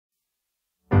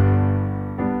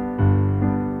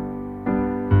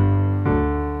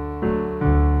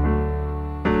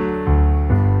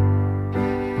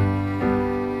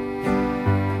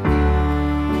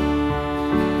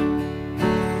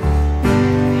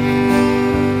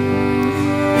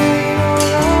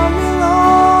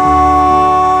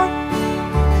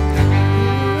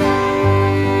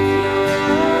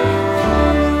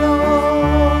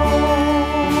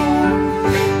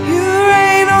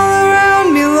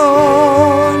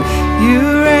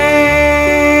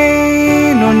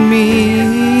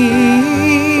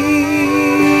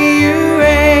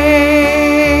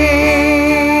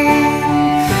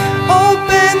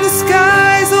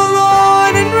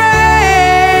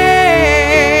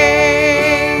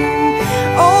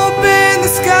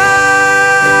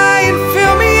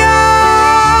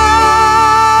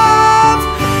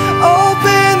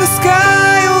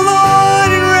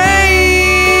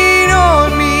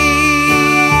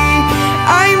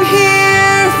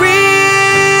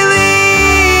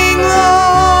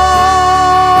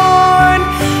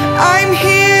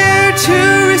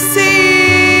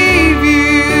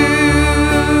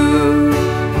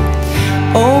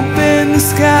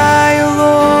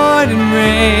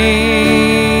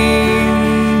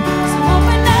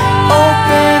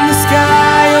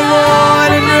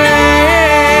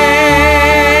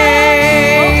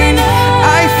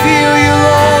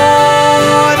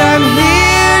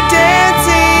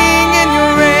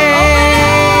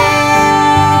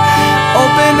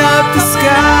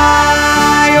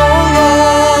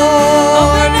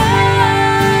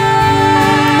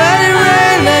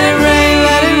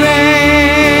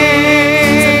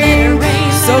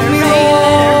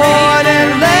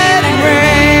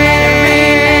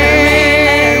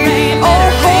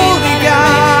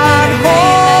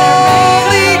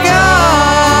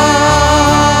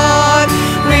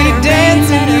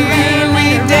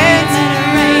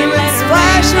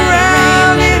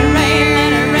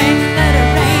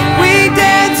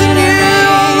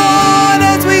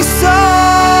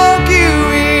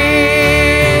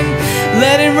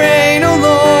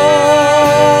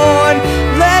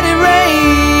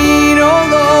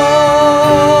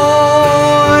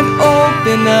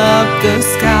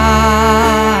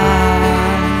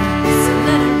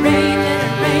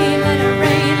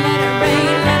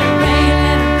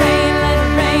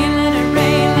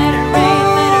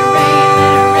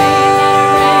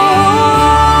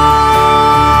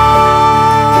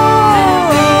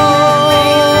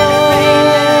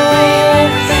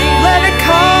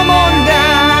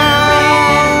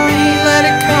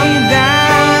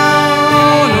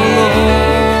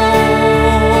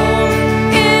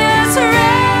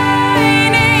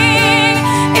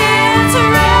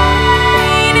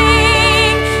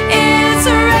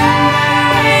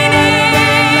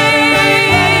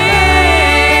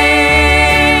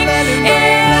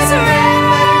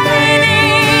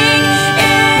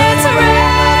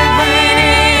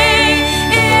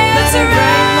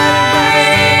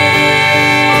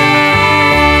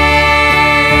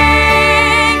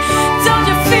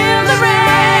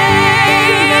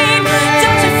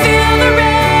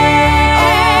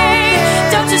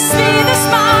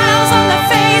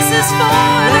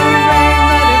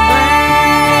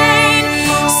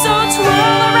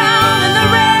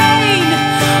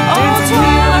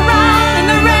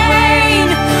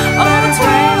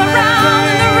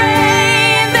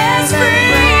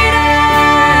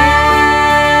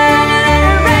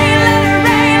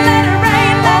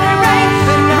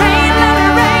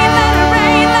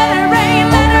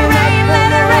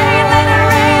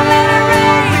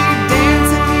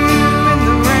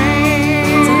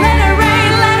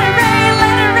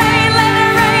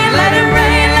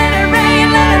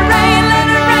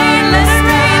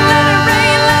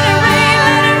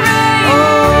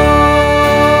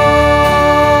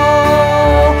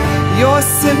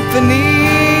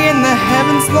harmony in the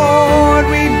heavens, Lord.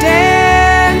 We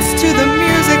dance to the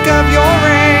music of your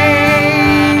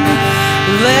reign.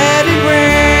 Let it rain.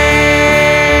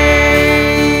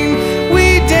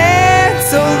 We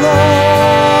dance, oh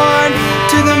Lord,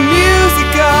 to the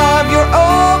music of your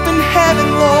open heaven,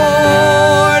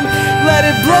 Lord. Let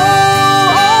it blow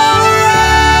all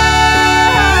around.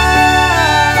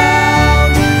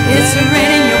 It's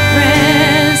raining your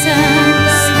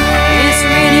presence. It's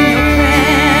raining your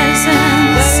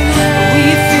presence. We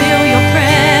feel your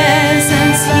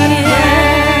presence here.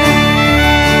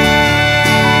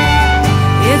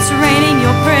 It's raining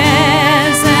your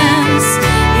presence.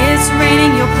 It's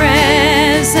raining your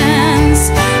presence.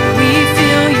 We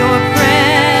feel your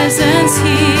presence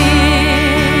here.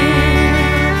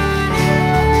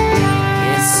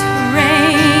 It's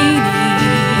raining.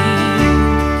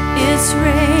 It's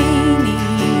raining.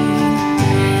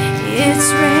 It's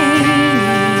raining.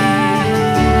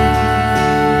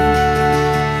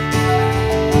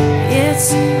 It's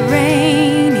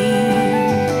raining.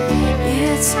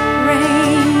 It's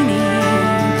raining.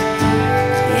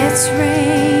 It's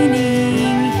raining.